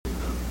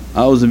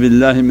A'udhu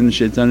billahi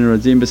minash shaitanir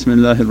rajeem.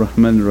 Bismillahir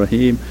Rahmanir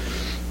Rahim.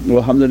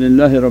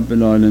 Walhamdulillahi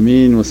Rabbil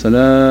Alameen wa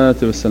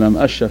salatu wa salam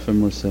ashrafil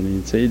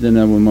mursaleen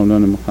Sayyidina wa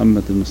Mawlana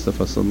Muhammad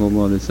al-Mustafa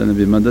sallallahu alayhi wa sallam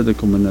bi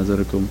madadikum wa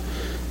nazarikum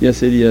ya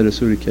Sayyidi ya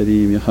Rasul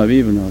Kareem ya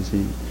Habibun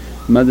Azim.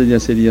 Madad ya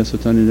Sayyidi ya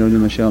Sultanil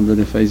Awliya Shaykh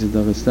Abdul Faiz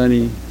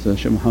al-Daghestani,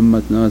 Shaykh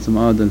Muhammad Nazim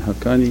Aad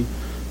al-Haqqani,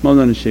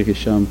 Mawlana Shaykh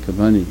Sham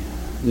Kabani,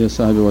 ya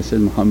Sahibi Wasil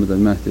Muhammad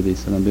al-Mahdi alayhi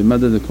salam bi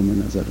madadikum wa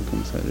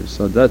nazarikum sayyid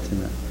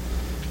Sadatina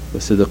wa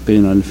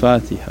Siddiqeen.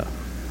 Al-Fatiha.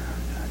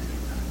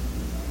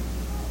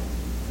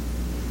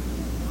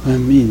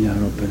 Ameen ya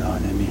Rabbil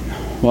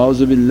Alameen. Wa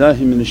a'udhu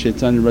billahi minash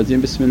shaitanir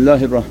rajeem.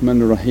 Bismillahir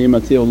Rahmanir Rahim.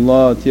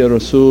 Ati'ullah, ati'ur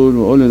Rasul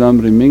wa ulil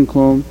amri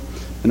minkum.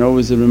 And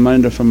always a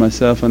reminder for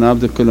myself, an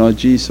abdukul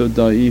ajeez wa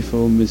da'if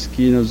wa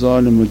miskeen wa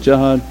zalim wa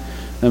jahal,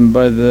 and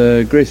by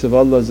the grace of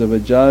Allah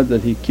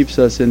that He keeps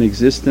us in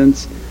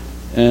existence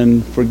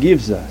and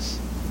forgives us.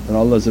 That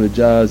Allah's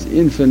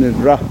infinite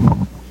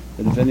rahmah,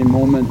 that if any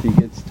moment He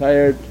gets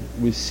tired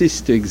we cease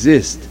to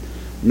exist.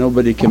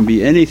 Nobody can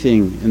be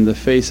anything in the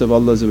face of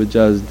Allah's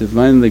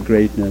Divinely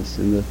greatness,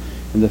 in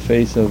the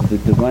face of the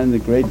Divinely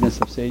greatness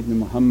of Sayyidina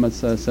Muhammad,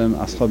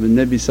 Ashabul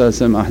Nabi,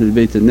 Ahlul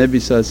Bayt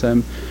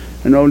al-Nabi,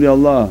 and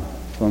awliyaullah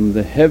from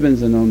the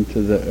heavens and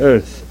onto the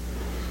earth.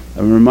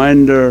 A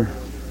reminder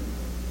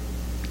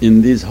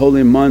in these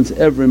holy months,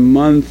 every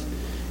month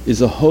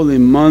is a holy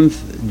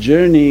month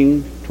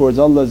journeying towards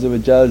Allah's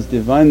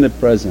Divinely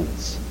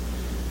presence.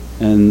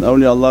 And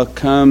awliyaullah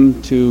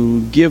come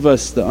to give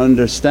us the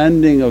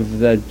understanding of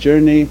that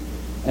journey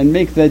and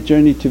make that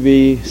journey to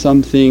be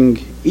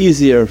something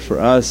easier for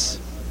us.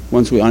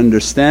 Once we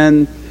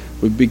understand,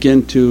 we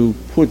begin to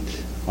put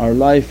our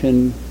life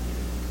in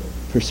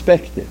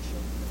perspective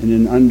and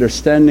in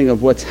understanding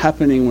of what's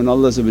happening when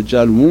Allah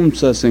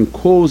wombs us and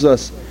calls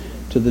us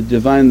to the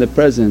Divinely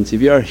presence.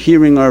 If you are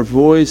hearing our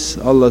voice,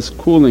 Allah's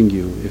calling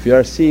you. If you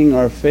are seeing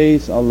our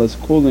face, Allah's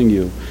calling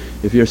you.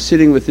 If you're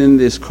sitting within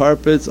these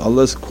carpets,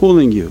 Allah's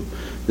calling you.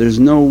 There's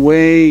no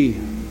way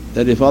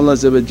that if Allah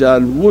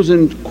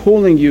wasn't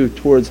calling you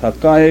towards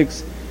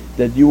haqqaiqs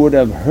that you would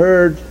have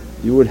heard,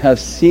 you would have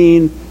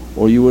seen,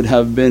 or you would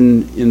have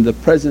been in the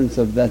presence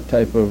of that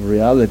type of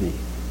reality.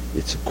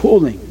 It's a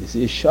calling, it's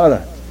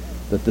isharat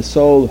that the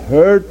soul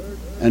heard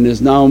and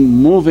is now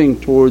moving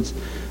towards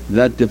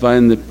that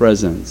Divinely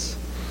presence.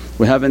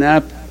 We have an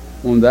app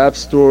on the App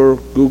Store,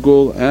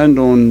 Google, and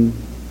on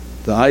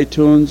the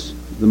iTunes,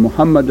 the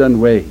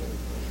Muhammadan Way.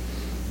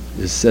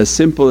 It's as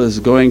simple as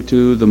going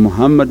to the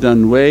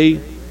Muhammadan Way,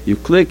 you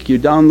click, you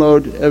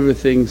download,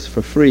 everything's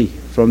for free.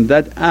 From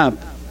that app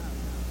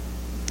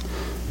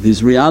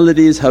these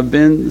realities have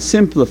been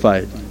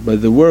simplified by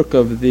the work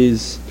of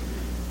these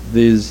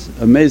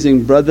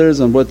amazing brothers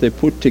and what they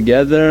put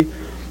together,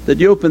 that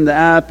you open the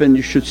app and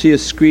you should see a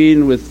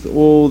screen with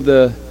all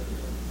the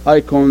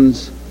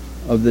icons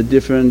of the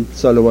different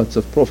salawats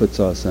of Prophet,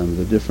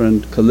 the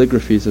different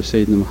calligraphies of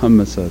Sayyidina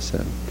Muhammad.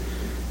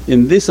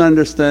 In this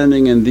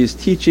understanding and these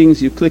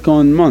teachings you click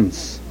on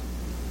months,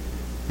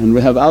 and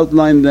we have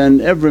outlined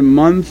then every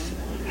month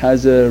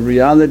has a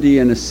reality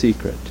and a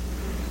secret.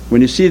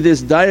 When you see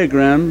this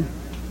diagram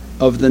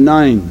of the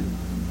 9,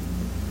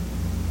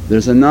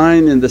 there's a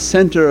 9 in the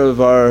center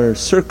of our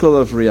circle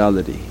of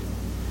reality,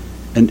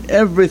 and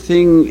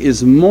everything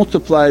is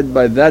multiplied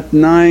by that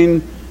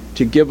 9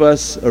 to give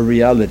us a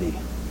reality.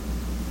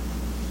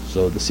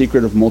 So the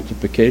secret of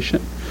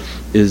multiplication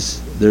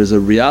is there's a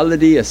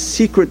reality, a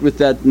secret with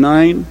that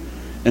 9,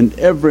 and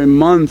every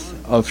month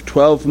of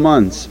 12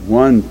 months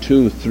 1,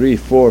 2, 3,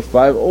 4,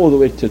 5 all the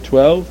way to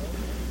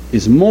 12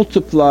 is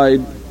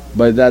multiplied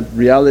by that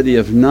reality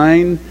of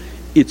 9.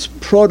 Its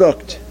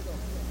product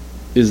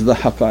is the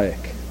haqqaiq.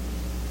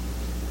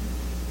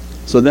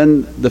 So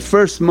then the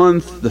first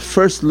month, the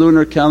first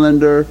lunar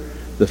calendar,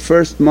 the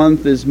first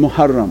month is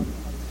Muharram.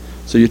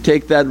 So you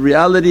take that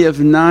reality of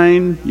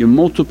 9, you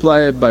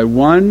multiply it by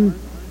 1,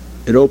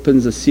 it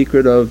opens the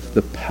secret of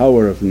the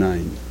power of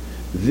 9.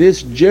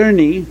 This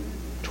journey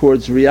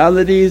towards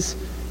realities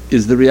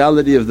is the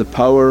reality of the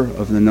power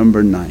of the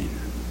number 9.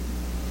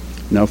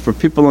 Now for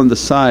people on the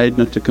side,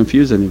 not to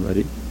confuse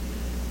anybody,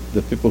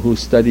 the people who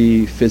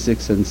study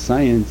physics and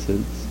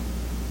sciences,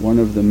 one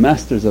of the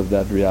masters of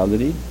that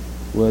reality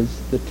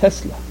was the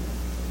Tesla,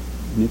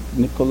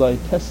 Nikola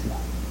Tesla.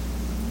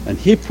 And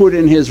he put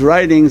in his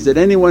writings that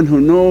anyone who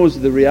knows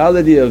the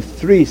reality of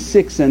 3,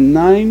 6 and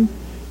 9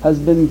 has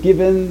been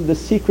given the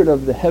secret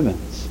of the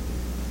heavens.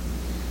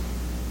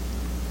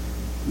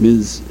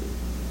 Means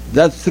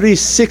that 3,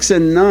 6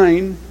 and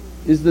 9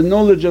 is the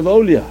knowledge of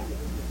awliya.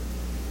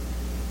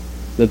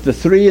 That the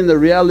 3 in the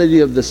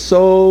reality of the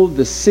soul,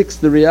 the 6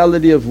 the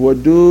reality of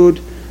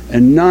wadud,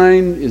 and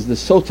 9 is the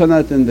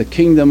sultanate and the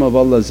kingdom of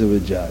Allah.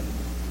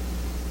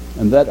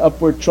 And that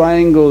upward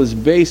triangle is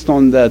based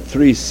on that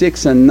 3,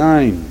 6 and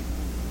 9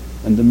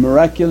 and the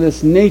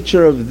miraculous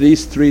nature of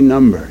these 3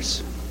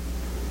 numbers.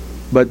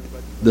 But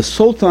the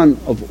sultan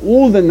of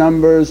all the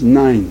numbers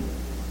 9.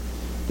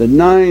 The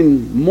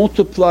 9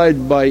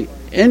 multiplied by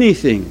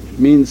anything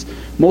means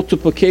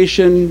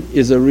multiplication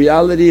is a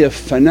reality of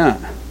fana.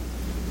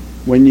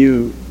 When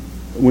you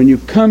when you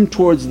come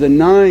towards the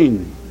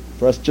 9,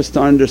 for us just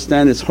to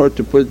understand, it's hard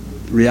to put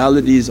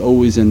realities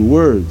always in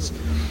words.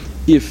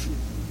 If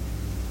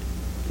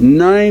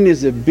 9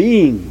 is a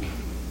being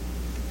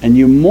and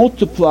you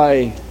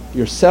multiply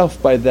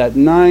yourself by that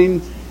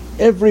 9,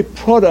 every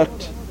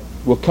product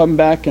will come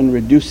back and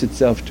reduce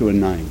itself to a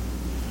 9.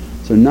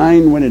 So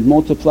 9 when it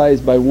multiplies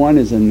by 1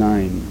 is a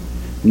 9.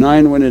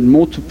 9 when it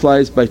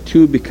multiplies by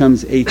 2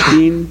 becomes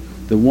 18,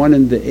 the 1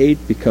 and the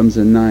 8 becomes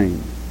a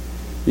 9.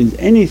 Means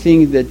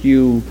anything that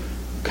you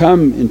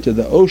come into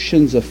the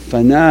oceans of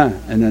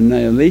fana and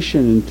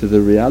annihilation into the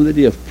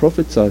reality of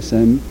Prophet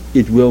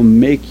it will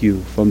make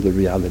you from the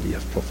reality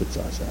of Prophet.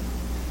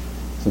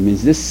 So it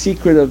means this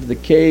secret of the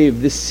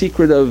cave, this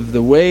secret of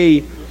the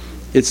way,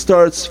 it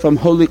starts from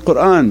Holy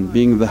Qur'an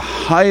being the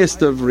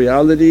highest of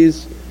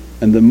realities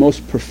and the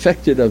most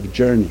perfected of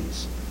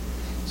journeys.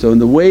 So in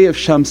the way of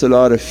Shams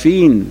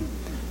al-Arifin,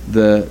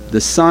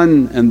 the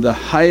sun and the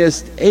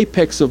highest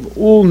apex of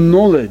all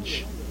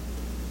knowledge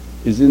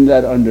is in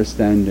that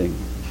understanding.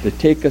 They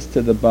take us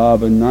to the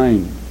Bab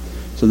al-9.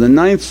 So the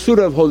 9th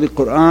surah of Holy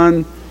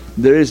Qur'an,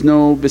 there is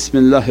no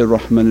Bismillahir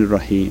Rahmanir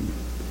Rahim,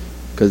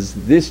 because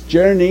this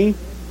journey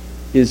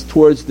is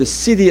towards the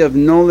city of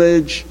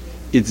knowledge.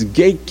 Its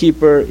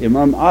gatekeeper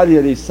Imam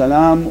Ali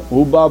salam,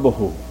 hu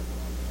babuhu,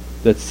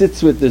 that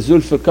sits with the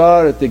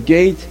Zulfiqar at the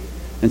gate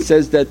and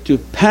says that to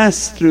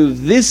pass through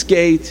this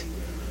gate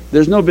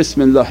there's no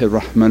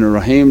Bismillahir Rahmanir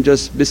Rahim,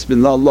 just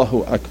Bismillah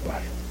Allahu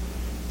Akbar,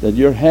 that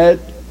your head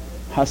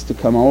has to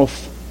come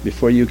off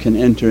before you can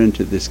enter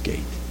into this gate.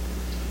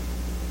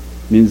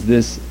 Means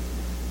this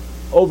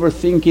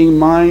overthinking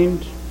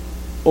mind,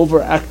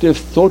 overactive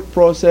thought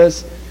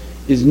process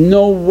is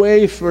no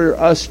way for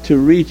us to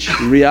reach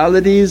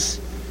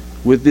realities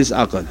with this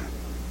aql.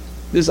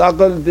 This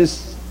aql,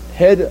 this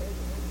head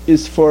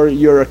is for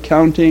your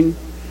accounting,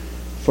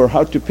 for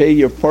how to pay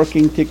your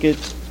parking ticket,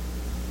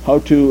 how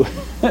to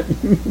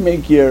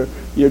make your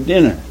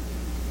dinner.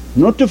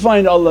 Not to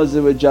find Allah's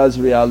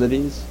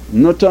realities,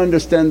 not to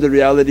understand the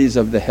realities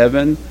of the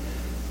heaven.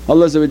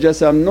 Allah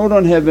said, I'm not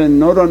on heaven,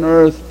 not on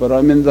earth, but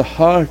I'm in the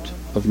heart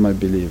of my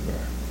believer.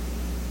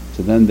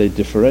 So then they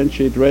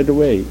differentiate right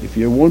away. If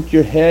you want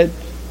your head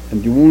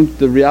and you want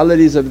the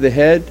realities of the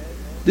head,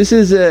 this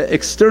is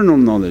external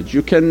knowledge.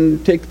 You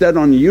can take that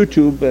on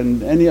YouTube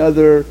and any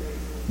other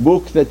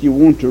book that you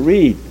want to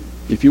read.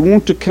 If you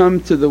want to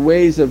come to the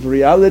ways of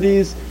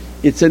realities,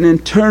 it's an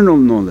internal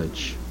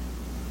knowledge.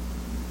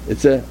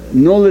 It's a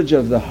knowledge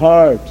of the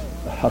heart,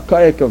 the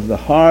haqqaiq of the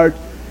heart,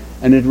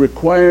 and it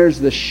requires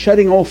the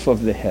shutting off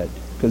of the head,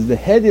 because the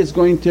head is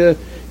going to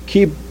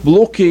keep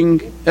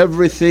blocking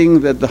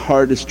everything that the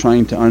heart is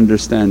trying to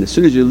understand. As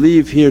soon as you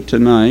leave here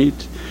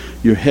tonight,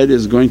 your head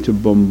is going to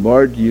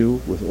bombard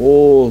you with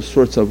all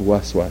sorts of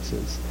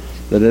waswases,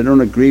 that I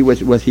don't agree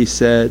with what he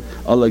said,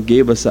 Allah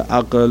gave us a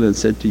aql and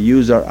said to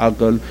use our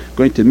aql,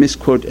 going to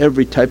misquote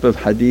every type of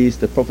hadith.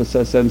 The Prophet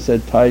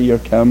said, tie your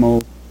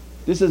camel.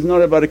 This is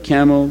not about a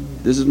camel,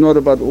 this is not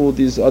about all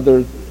these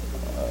other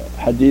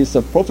hadiths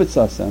of Prophet.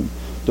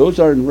 Those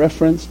are in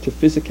reference to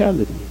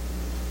physicality.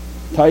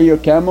 Tie your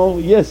camel,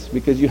 yes,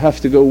 because you have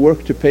to go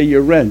work to pay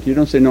your rent. You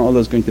don't say, no,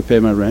 Allah's going to pay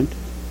my rent.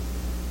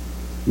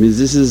 Means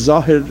this is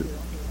zahir,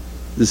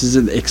 this is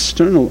an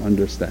external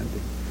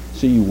understanding.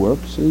 So you work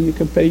so you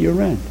can pay your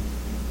rent.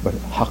 But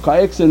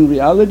haqqaiqs in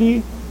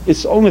reality,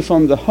 it's only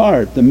from the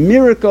heart. The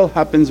miracle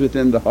happens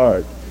within the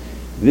heart.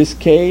 This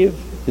cave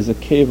is a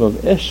cave of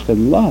ishq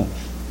and love.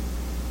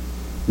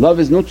 Love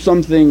is not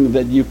something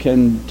that you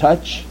can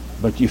touch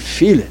but you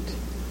feel it.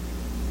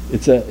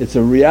 It's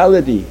a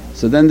reality.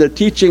 So then they're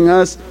teaching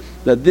us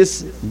that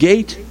this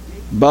gate,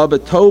 Bab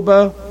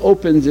Tawbah,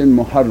 opens in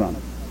Muharram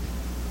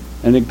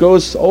and it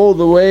goes all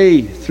the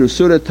way through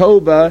Surah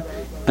Tawbah.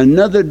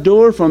 Another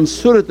door from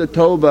Surah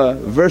Tawbah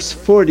verse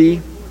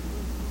 40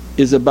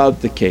 is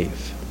about the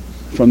cave.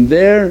 From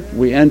there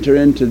we enter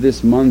into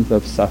this month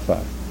of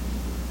Safar.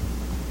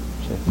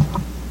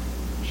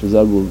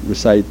 Shahzad will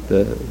recite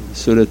the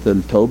Surah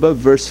Al-Tawbah.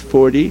 Verse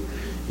 40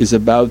 is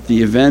about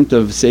the event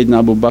of Sayyidina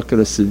Abu Bakr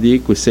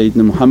as-Siddiq with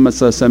Sayyidina Muhammad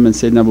and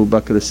Sayyidina Abu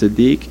Bakr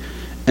as-Siddiq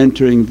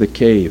entering the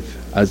cave.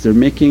 As they're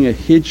making a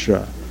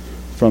hijrah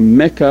from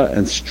Mecca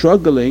and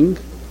struggling,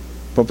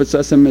 Prophet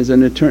is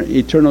an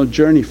eternal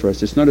journey for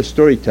us. It's not a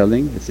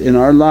storytelling, it's in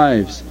our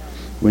lives.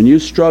 When you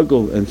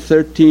struggle and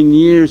 13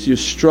 years you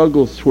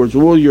struggle towards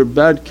all your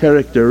bad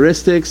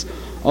characteristics,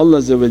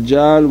 Allah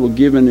will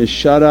give an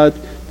isharat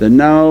that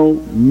now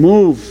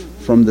move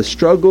from the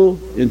struggle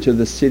into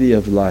the city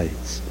of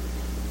lights.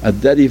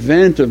 At that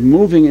event of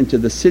moving into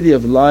the city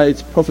of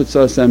lights, Prophet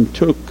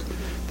took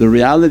the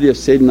reality of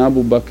Sayyidina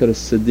Abu Bakr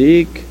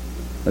as-Siddiq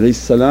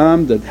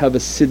that have a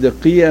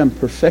siddiqiyya and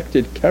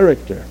perfected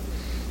character,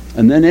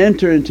 and then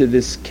enter into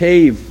this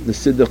cave, the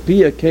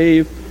siddiqiyya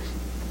cave,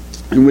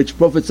 in which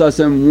Prophet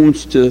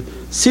wants to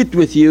sit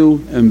with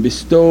you and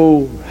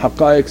bestow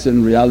haqqaiqs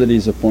and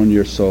realities upon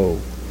your soul.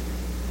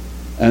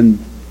 And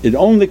it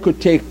only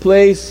could take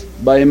place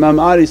by Imam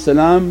Ali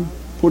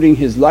putting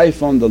his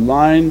life on the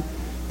line,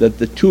 that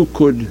the two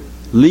could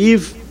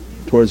leave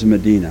towards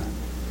Medina.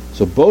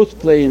 So both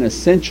play an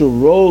essential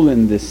role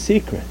in this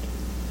secret.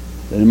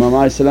 That Imam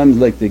is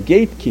like the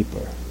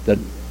gatekeeper, that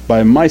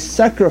by my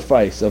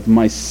sacrifice of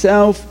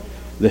myself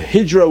the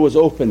hijrah was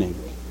opening,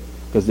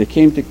 because they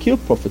came to kill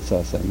Prophet.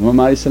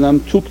 Imam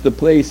took the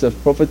place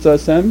of Prophet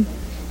as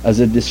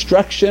a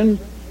distraction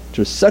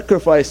to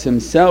sacrifice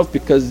himself,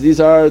 because these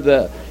are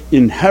the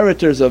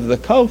inheritors of the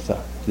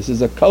Kawthar. This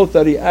is a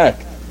Kawthari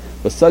act.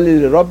 وَصَلِّ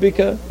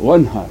لِرَبِّكَ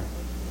وَانْحَرْ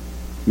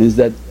means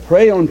that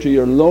pray unto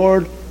your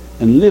Lord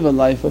and live a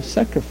life of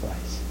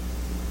sacrifice.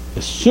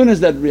 As soon as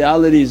that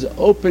reality is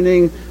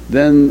opening,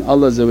 then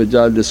Allah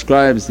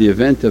describes the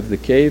event of the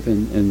cave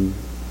in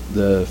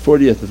the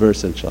 40th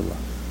verse inshaAllah.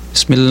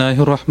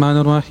 Bismillahir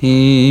Rahmanir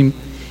Rahim.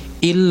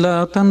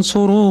 إلا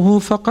تنصروه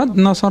فقد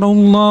نصر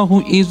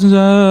الله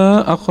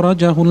إذا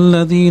أخرجه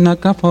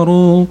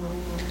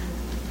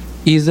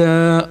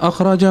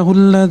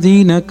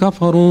الذين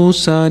كفروا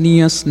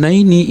ثاني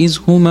اثنين إذ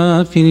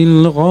هما في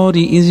الغار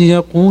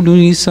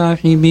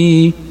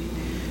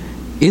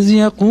إذ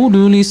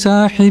يقول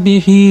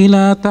لصاحبه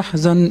لا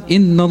تحزن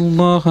إن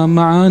الله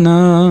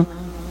معنا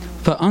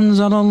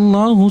فأنزل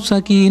الله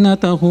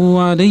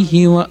سكينته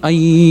عليه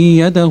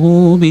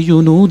وأيده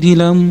بجنود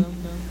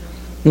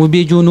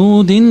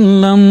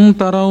لم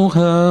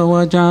تروها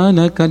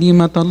وجعل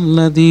كلمة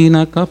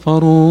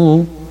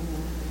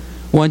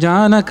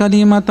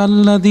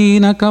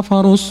الذين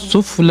كفروا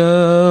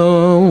السفلى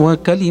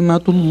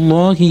وكلمة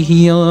الله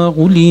هي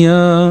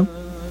العليا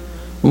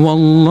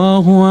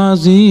والله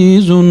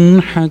عزيز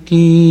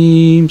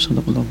حكيم.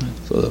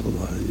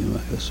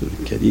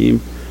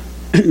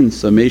 In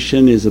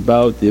summation is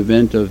about the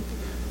event of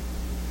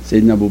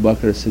Sayyidina Abu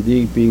Bakr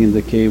as-Siddiq being in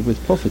the cave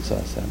with Prophet,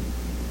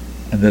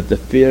 and that the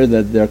fear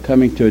that they're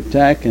coming to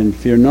attack, and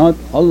fear not,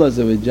 Allah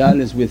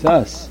is with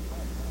us.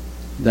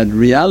 That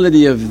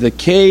reality of the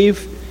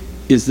cave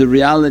is the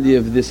reality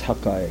of this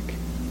haqqaiq,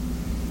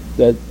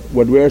 that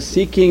what we are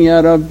seeking, Ya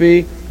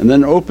Rabbi, and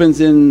then opens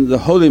in the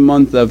holy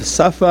month of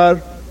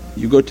Safar.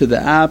 You go to the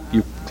app,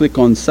 you click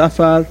on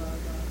Safar,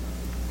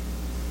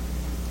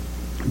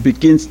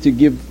 begins to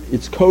give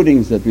its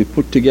codings that we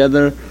put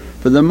together.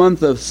 For the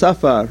month of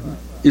Safar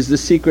is the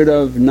secret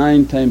of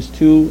 9 times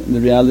 2 and the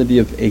reality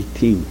of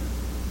 18.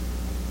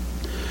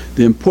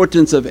 The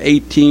importance of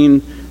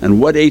 18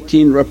 and what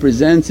 18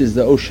 represents is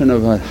the ocean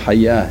of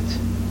hayat.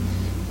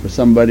 For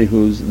somebody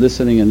who's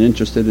listening and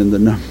interested in the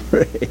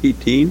number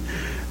 18,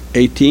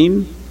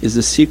 18 is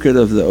the secret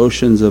of the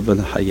oceans of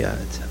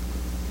al-hayat.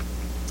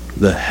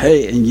 The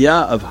hay and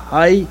ya of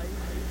hay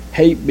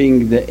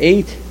being the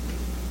 8,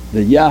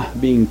 the ya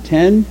being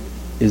 10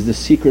 is the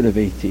secret of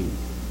 18.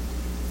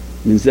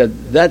 Means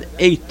that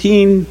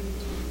 18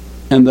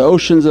 and the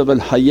oceans of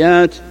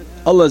al-hayat,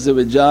 Allah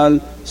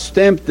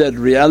stamped that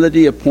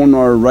reality upon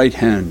our right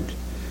hand,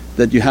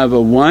 that you have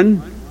a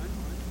 1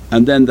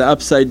 and then the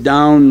upside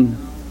down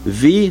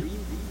V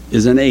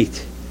is an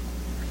 8.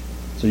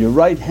 So your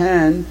right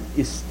hand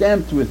is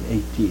stamped with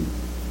 18.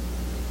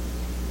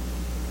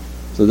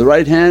 So the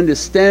right hand is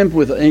stamped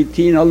with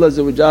 18. Allah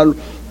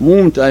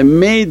won't, I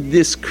made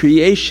this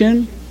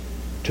creation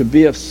to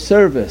be of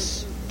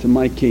service to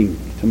my king,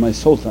 to my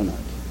sultanate,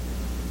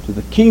 to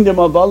the kingdom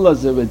of Allah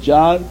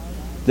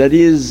that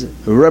is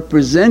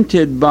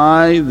represented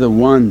by the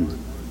one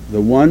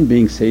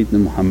being Sayyidina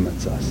Muhammad,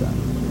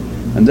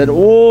 and that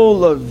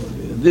all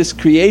of this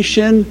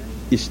creation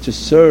is to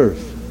serve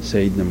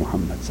Sayyidina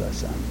Muhammad.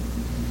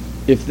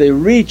 If they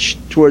reach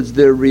towards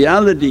their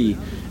reality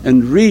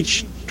and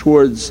reach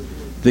towards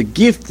the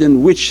gift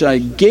in which I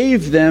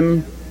gave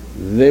them,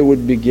 they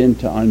would begin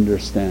to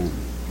understand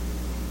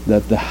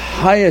that the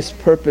highest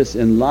purpose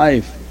in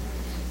life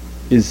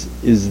is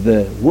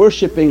the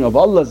worshipping of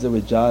Allah.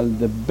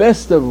 The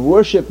best of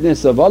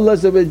worshipness of Allah,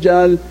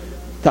 tahzim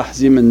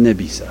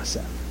al-Nabi.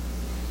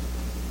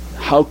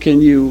 How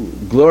can you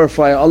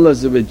glorify Allah,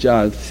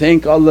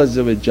 thank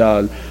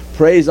Allah,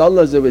 praise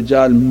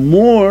Allah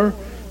more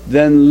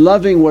than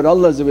loving what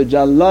Allah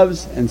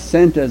loves and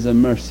sent as a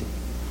mercy?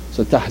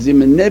 So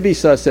tahzim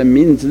al-Nabi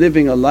means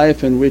living a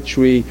life in which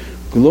we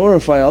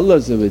glorify Allah.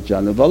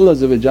 If Allah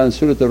in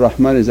Surat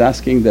Ar-Rahman is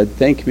asking that,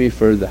 thank me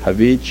for the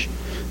Hawij,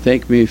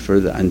 thank me for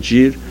the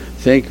anjir,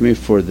 thank me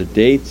for the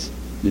dates,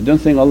 you don't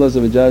think Allah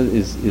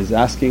is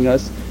asking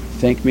us,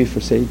 thank me for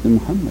Sayyidina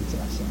Muhammad.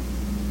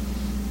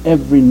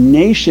 Every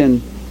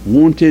nation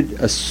wanted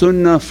a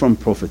sunnah from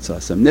Prophet.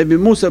 Nabi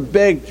Musa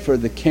begged for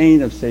the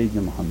cane of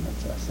Sayyidina Muhammad.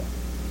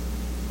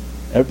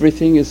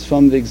 Everything is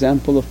from the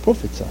example of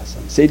Prophet.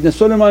 Sayyidina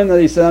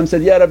Sulaiman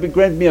said, Ya Rabbi,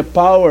 grant me a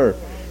power.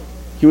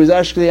 He was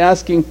actually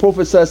asking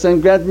Prophet,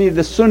 grant me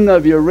the sunnah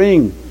of your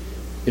ring.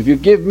 If you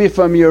give me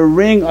from your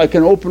ring, I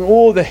can open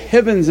all the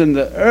heavens and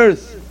the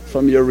earth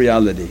from your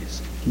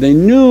realities. They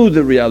knew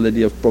the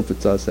reality of Prophet,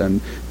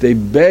 they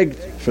begged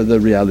for the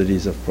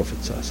realities of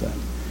Prophet.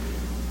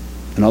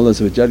 And Allah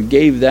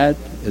gave that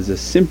as a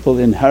simple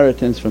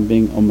inheritance from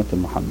being Ummah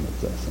Muhammad.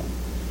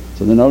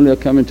 So then awliya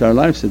come into our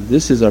lives, said,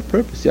 this is our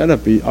purpose, Ya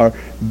Rabbi, our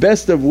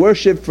best of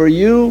worship for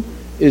you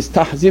is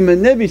tahzim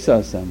al-Nabi,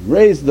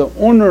 raise the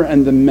honour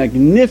and the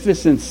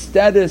magnificent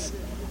status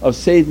of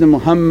Sayyidina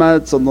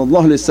Muhammad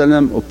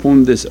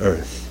upon this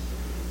earth.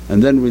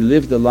 And then we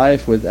live the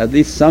life with at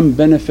least some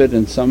benefit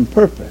and some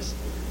purpose.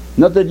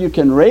 Not that you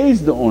can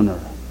raise the honour,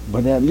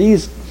 but at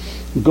least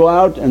go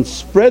out and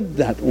spread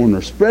that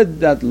honour, spread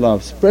that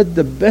love, spread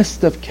the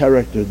best of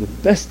character, the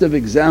best of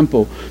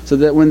example, so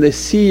that when they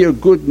see your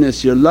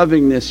goodness, your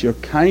lovingness, your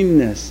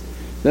kindness,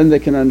 then they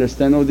can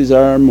understand, oh, these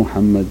are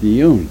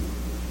Muhammadiyun.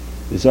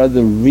 These are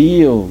the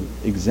real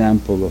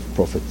example of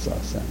Prophet.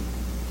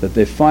 That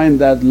they find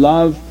that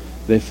love,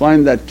 they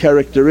find that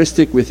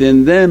characteristic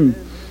within them.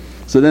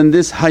 So then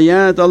this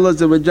hayat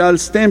Allah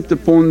stamped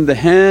upon the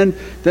hand,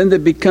 then they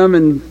become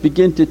and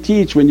begin to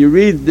teach. When you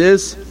read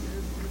this,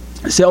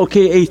 say,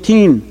 okay,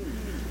 18,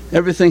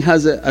 everything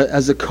has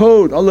a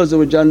code.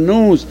 Allah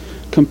knows,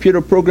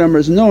 computer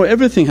programmers know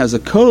everything has a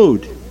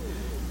code.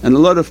 And a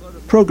lot of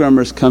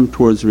programmers come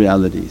towards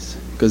realities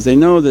because they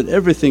know that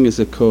everything is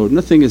a code,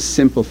 nothing is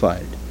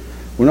simplified.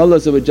 When Allah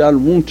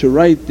want to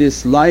write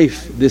this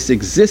life, this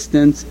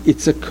existence,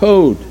 it's a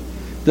code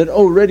that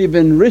already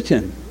been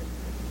written.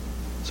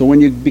 So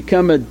when you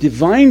become a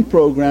divine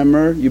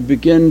programmer, you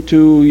begin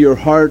to, your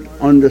heart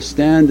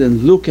understand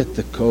and look at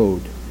the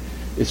code.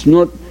 It's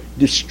not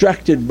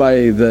distracted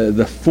by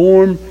the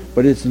form,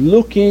 but it's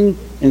looking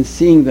and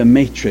seeing the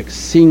matrix,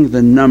 seeing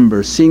the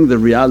numbers, seeing the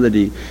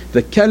reality.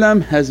 The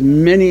kalam has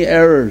many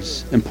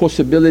errors and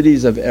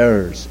possibilities of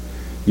errors.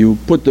 You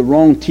put the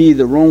wrong T,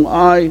 the wrong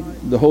I,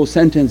 the whole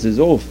sentence is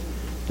off.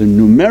 The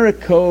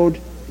numeric code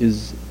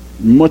is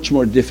much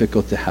more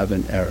difficult to have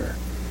an error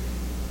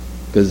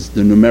because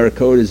the numeric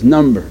code is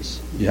numbers.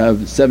 You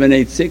have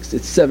 786,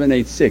 it's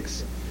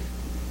 786.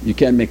 You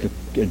can't make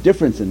a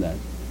difference in that.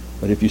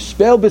 But if you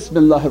spell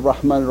Bismillahir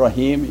Rahmanir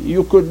Rahim,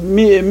 you could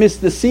miss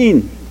the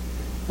scene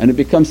and it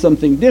becomes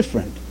something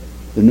different.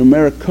 The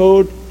numeric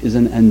code is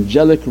an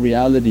angelic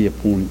reality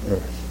upon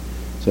earth.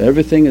 So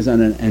everything is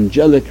on an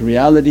angelic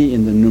reality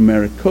in the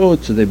numeric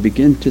code, so they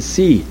begin to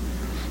see.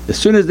 As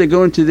soon as they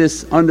go into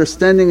this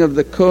understanding of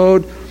the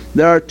code,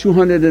 there are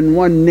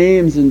 201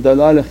 names in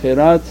Dalal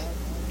Khairat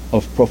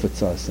of Prophet.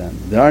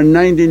 There are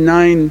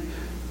 99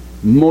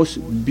 most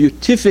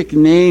beatific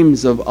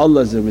names of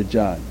Allah.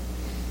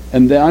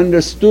 And they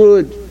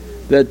understood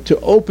that to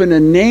open a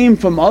name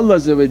from Allah,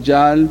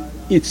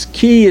 its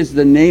key is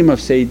the name of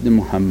Sayyidina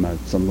Muhammad.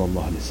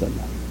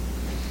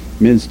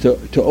 Means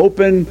to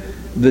open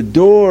the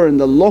door and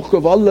the lock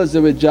of Allah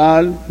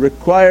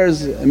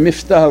requires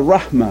miftah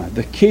rahmah,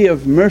 the key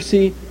of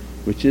mercy,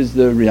 which is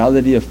the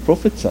reality of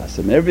Prophet.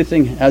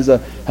 Everything has a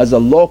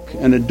lock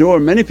and a door.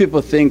 Many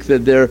people think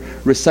that they're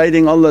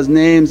reciting Allah's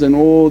names and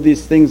all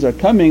these things are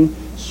coming,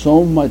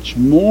 so much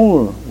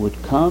more would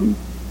come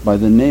by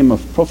the name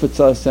of Prophet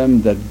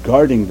that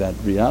guarding that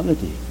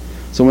reality.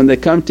 So when they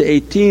come to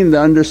 18 they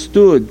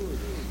understood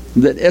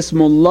that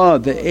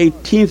Ismullah, the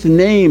 18th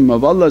name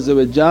of Allah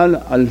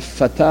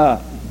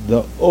Al-Fatah,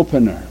 the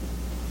opener.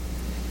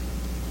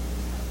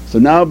 So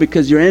now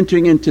because you're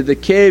entering into the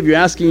cave, you're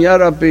asking, Ya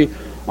Rabbi,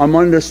 I'm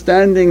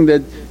understanding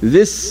that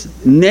this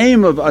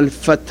name of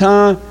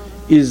Al-Fatah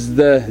is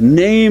the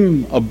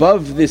name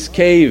above this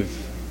cave,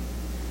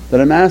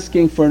 that I'm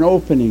asking for an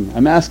opening,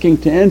 I'm asking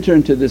to enter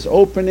into this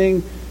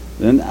opening.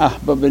 Then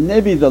Ahbab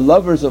al-Nabi, the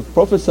lovers of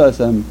Prophet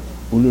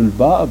ulul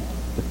bab,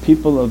 the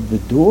people of the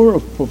door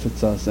of Prophet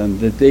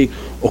that they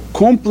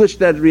accomplish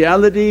that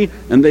reality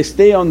and they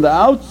stay on the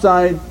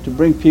outside to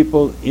bring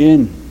people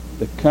in,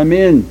 they come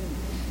in.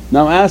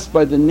 Now asked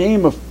by the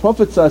name of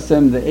Prophet the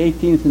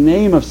 18th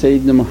name of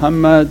Sayyidina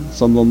Muhammad is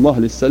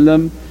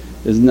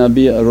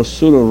Nabi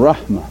Rasulur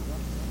Rahmah.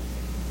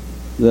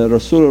 The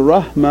Rasulur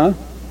Rahmah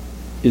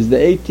is the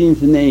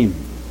 18th name.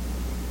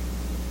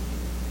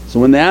 So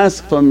when they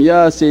ask from,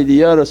 Ya Sayyidi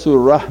Ya Rasul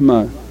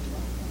Rahmah,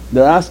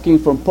 they're asking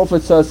from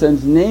Prophet's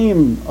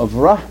name of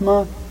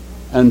Rahmah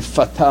and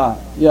Fatah.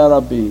 Ya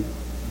Rabbi,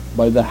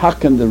 by the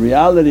haqq and the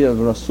reality of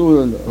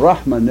Rasul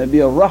Rahmah,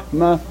 Nabi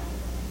al-Rahmah,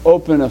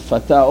 open a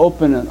Fatah,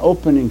 open an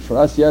opening for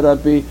us Ya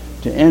Rabbi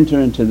to enter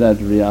into that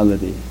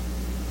reality.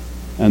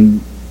 And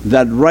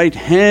that right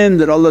hand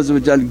that Allah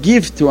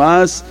gives to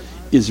us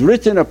is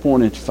written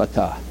upon it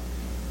Fatah.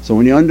 So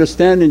when you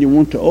understand and you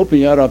want to open,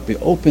 Ya Rabbi,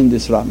 open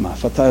this Rahmah,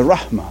 Fatah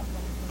Rahmah,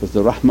 because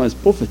the Rahmah is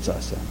Prophet.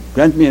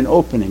 Grant me an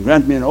opening,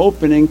 grant me an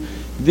opening.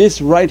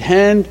 This right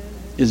hand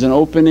is an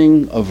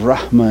opening of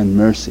Rahmah and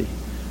mercy.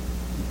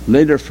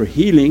 Later for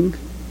healing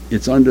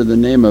it's under the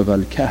name of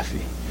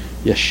Al-Kafi.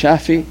 Ya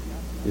Shafi,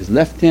 his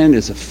left hand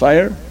is a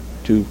fire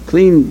to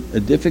clean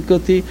a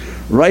difficulty,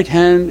 right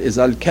hand is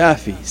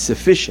Al-Kafi,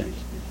 sufficient.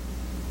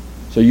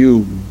 So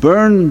you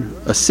burn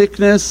a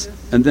sickness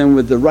and then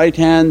with the right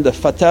hand the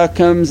Fatah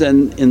comes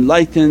and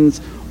enlightens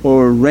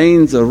or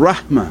rains a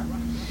Rahmah.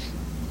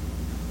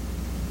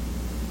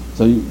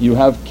 So you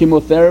have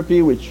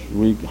chemotherapy, which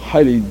we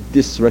highly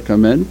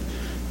disrecommend,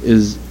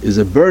 is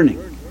a burning.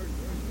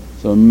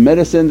 So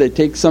medicine they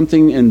take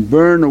something and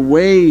burn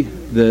away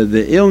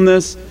the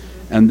illness,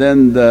 and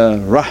then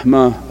the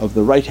Rahmah of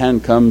the right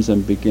hand comes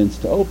and begins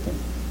to open.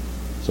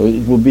 So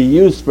it will be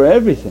used for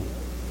everything.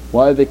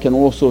 Why they can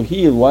also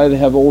heal, why they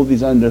have all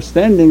these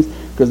understandings,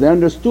 because they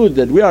understood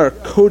that we are a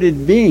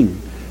coded being.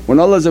 When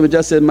Allah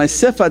said, "My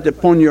sifat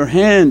upon your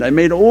hand, I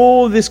made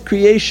all this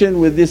creation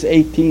with this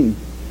 18."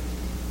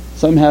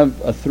 Some have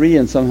a 3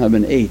 and some have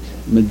an 8,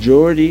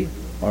 majority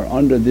are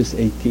under this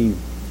 18.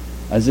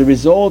 As a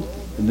result,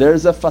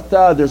 there's a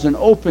fatah, there's an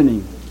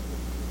opening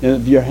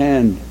of your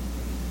hand.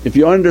 If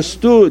you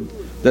understood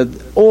that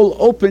all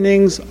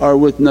openings are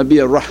with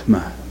Nabi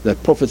ar-Rahmah,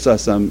 that Prophet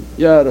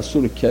Ya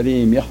Rasul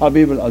Kareem, Ya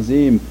Habib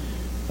al-Azim.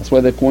 That's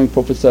why they're calling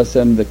Prophet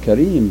the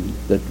Kareem,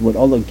 that what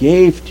Allah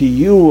gave to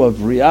you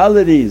of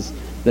realities,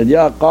 that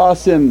Ya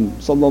Qasim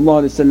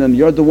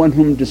you're the one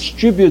whom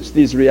distributes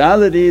these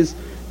realities,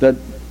 that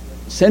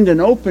send an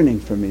opening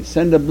for me,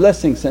 send a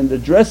blessing, send a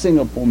dressing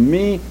upon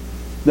me.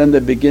 Then they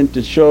begin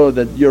to show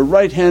that your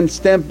right hand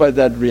stamped by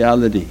that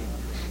reality.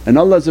 And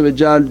Allah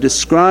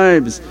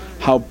describes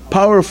how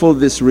powerful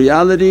this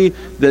reality,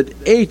 that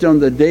 8 on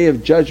the Day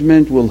of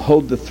Judgment will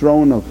hold the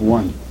throne of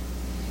 1.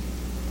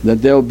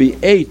 That there will be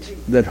 8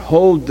 that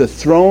hold the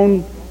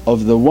throne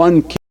of the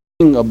one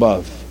king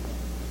above.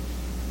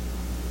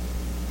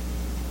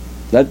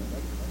 That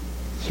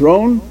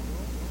throne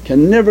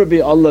can never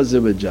be Allah's.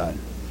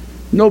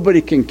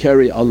 Nobody can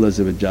carry Allah's.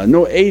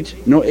 No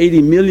 8, no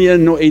 80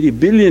 million, no 80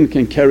 billion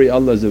can carry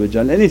Allah's.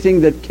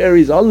 Anything that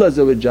carries Allah's,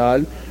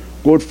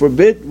 God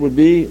forbid, would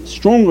be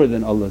stronger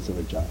than Allah's.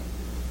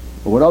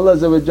 But what Allah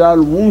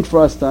wants for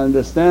us to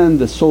understand,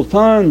 the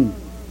Sultan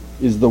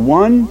is the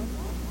one,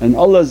 and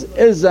Allah's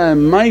izzah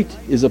and might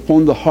is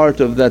upon the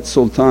heart of that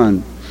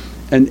Sultan,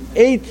 and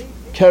 8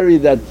 carry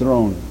that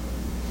throne.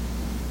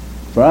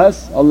 For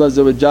us Allah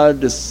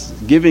is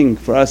giving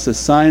for us a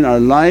sign, our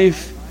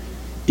life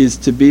is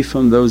to be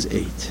from those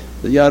 8.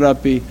 That, Ya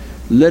Rabbi,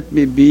 let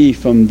me be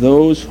from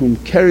those whom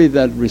carry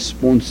that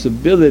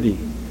responsibility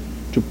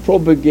to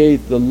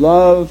propagate the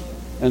love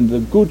and the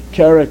good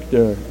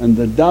character and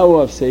the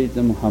da'wah of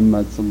Sayyidina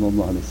Muhammad.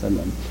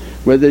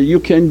 Whether you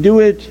can do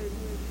it,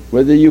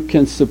 whether you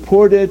can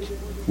support it,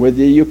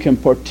 whether you can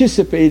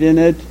participate in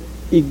it,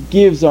 it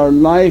gives our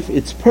life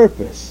its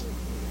purpose.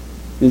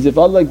 Means if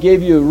Allah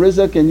gave you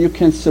rizq and you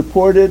can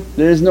support it,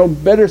 there is no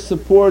better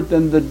support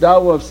than the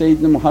da'wah of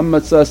Sayyidina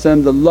Muhammad,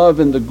 the love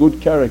and the good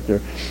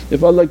character.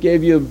 If Allah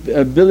gave you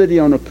ability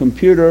on a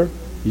computer,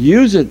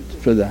 use it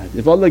for that.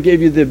 If Allah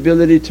gave you the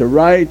ability to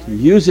write,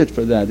 use it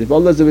for that. If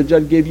Allah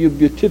gave you a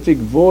beatific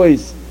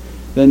voice,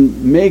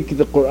 then make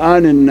the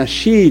Qur'an and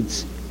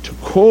nasheeds to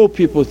call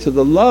people to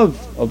the love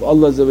of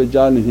Allah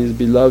and His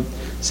beloved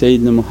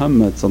Sayyidina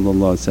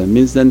Muhammad.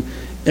 Means then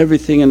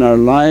everything in our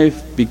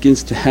life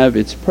begins to have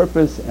its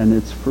purpose and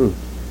its fruit.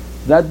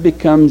 That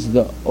becomes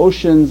the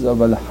oceans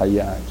of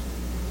al-hayat.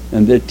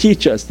 And they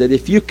teach us that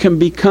if you can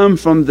become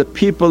from the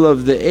people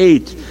of the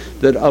 8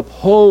 that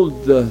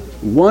uphold the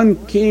one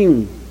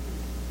king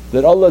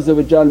that Allah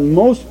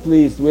most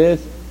pleased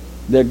with,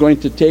 they're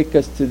going to take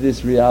us to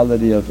this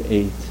reality of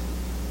 8.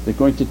 They're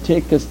going to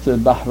take us to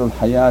Bahrul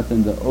Hayat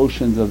and the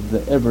oceans of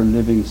the ever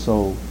living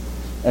soul.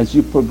 As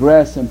you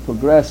progress and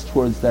progress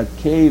towards that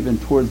cave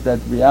and towards that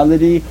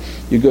reality,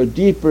 you go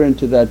deeper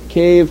into that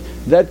cave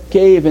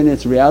and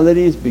its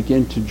realities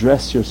begin to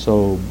dress your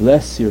soul,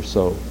 bless your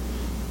soul.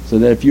 So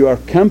that if you are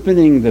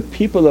accompanying the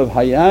people of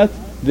Hayat,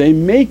 they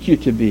make you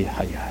to be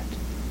Hayat.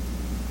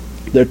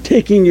 They're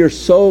taking your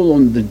soul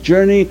on the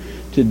journey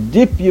to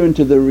dip you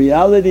into the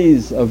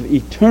realities of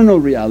eternal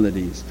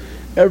realities.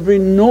 Every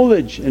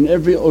knowledge and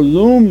every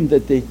ulum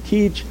that they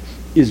teach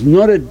is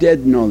not a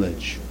dead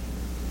knowledge.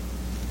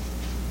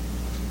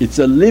 It's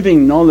a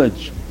living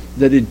knowledge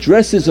that it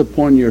dresses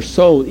upon your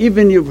soul.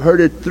 Even you've heard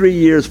it 3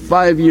 years,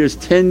 5 years,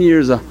 10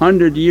 years,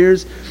 100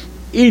 years,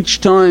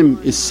 each time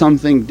is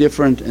something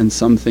different and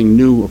something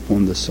new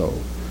upon the soul.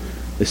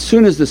 As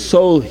soon as the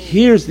soul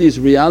hears these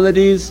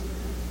realities,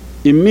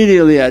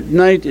 immediately at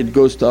night it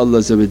goes to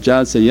Allah,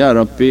 say, Ya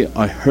Rabbi,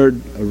 I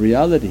heard a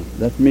reality,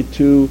 let me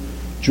to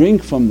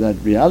drink from that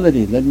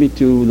reality, let me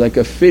to like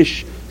a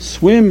fish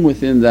swim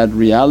within that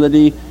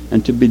reality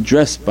and to be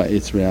dressed by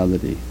its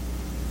reality.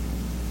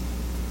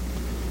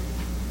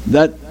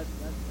 That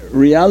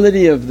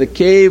reality of the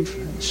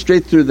cave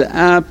straight through the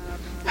app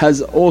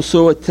has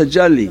also a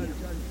tajalli.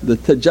 The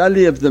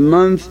tajalli of the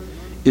month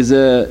is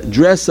a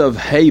dress of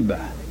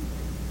haybah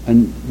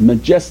and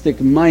majestic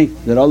might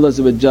that Allah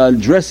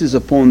dresses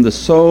upon the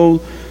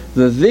soul.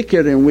 The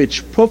dhikr in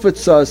which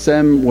Prophet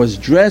was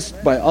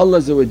dressed by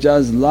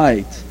Allah's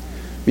light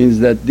means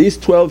that these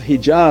 12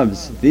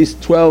 hijabs, these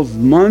 12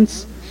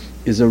 months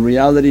is a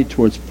reality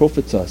towards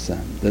Prophet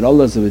that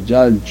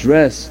Allah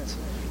dressed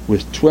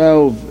with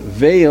 12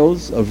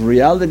 veils of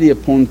reality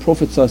upon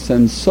Prophet's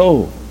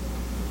soul.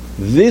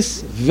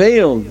 This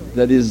veil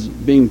that is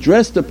being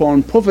dressed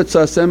upon Prophet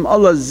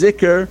Allah's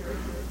zikr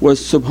was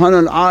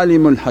Subhanal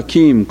Alimul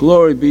Hakim,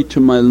 glory be to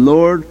my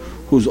Lord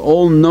who's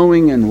all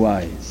knowing and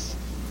wise,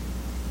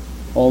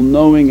 all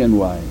knowing and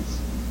wise.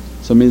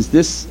 So means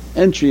this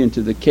entry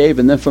into the cave,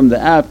 and then from the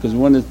app, because we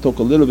want to talk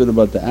a little bit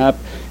about the app,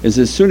 is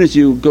as soon as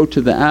you go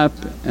to the app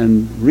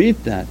and read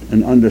that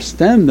and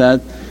understand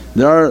that,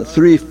 there are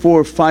 3,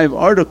 4, 5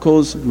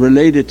 articles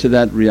related to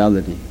that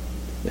reality.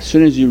 As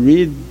soon as you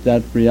read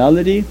that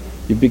reality,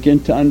 you begin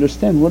to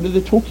understand, what are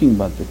they talking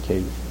about the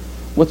cave?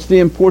 What's the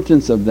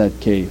importance of that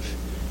cave?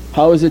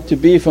 How is it to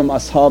be from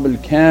Ashab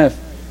al-Kahf,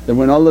 that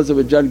when Allah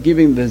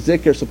giving the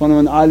zikr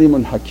subhanahu wa ta'ala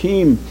alimul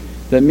hakim,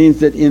 that means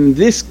that in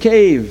this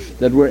cave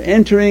that we're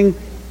entering,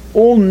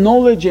 all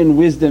knowledge and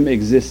wisdom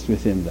exists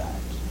within that.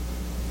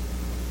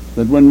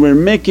 That when we're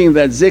making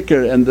that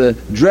zikr and the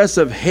dress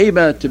of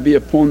haybah to be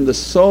upon the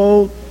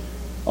soul,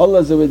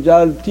 Allah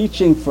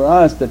teaching for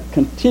us that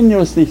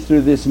continuously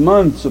through this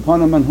month,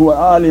 subhana man huwa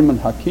alim al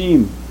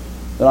hakim,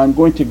 that I'm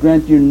going to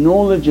grant you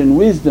knowledge and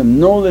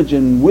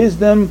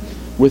wisdom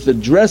with the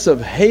dress of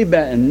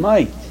haybah and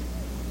might.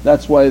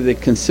 That's why they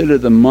consider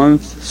the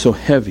month so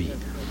heavy.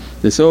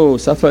 They say, oh,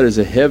 Safar is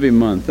a heavy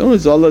month. Oh,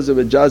 it's Allah's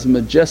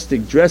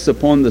majestic dress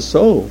upon the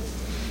soul.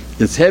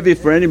 It's heavy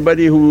for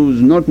anybody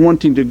who's not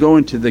wanting to go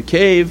into the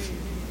cave.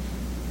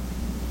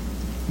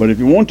 But if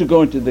you want to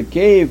go into the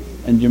cave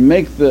and you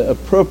make the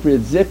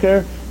appropriate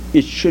zikr,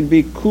 it should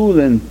be cool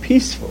and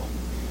peaceful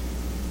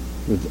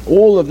with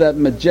all of that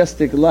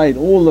majestic light,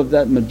 all of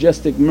that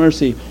majestic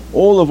mercy,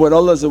 all of what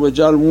Allah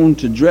want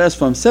to dress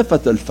from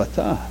Sifat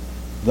al-Fatah,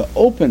 the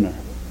opener,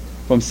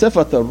 from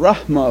Sifat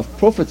al-Rahmah of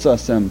Prophet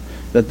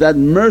that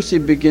mercy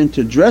begin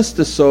to dress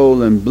the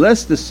soul and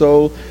bless the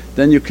soul.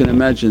 Then you can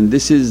imagine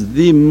this is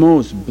the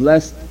most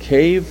blessed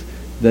cave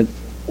that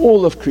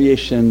all of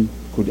creation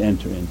could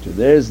enter into.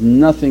 There is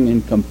nothing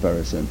in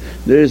comparison,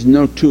 there is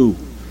no two.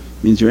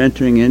 Means you're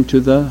entering into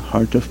the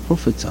heart of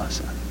Prophet.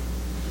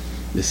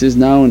 This is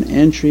now an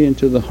entry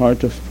into the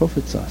heart of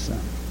Prophet.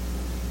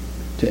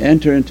 To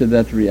enter into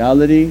that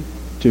reality,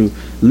 to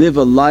live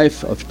a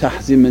life of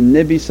tahzim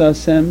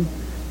al-Nabi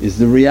is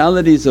the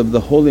realities of the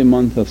holy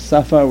month of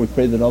Safar. We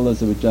pray that Allah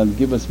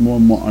give us more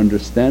and more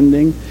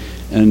understanding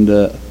and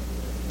a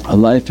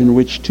life in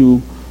which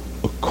to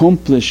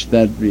accomplish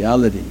that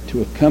reality,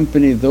 to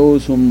accompany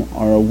those whom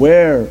are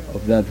aware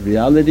of that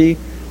reality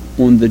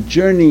on the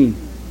journey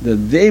that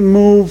they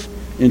move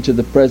into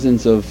the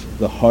presence of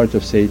the heart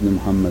of Sayyidina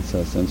Muhammad.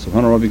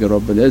 Subhana rabbika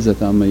rabbil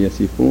izzati amma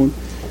yasifoon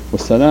wa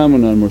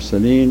salaamun al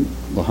mursaleen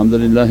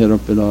walhamdulillahi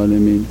rabbil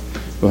alameen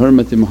bi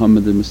hurmati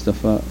Muhammad al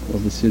Mustafa wa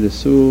bi siri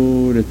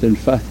Surat al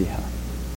Fatiha.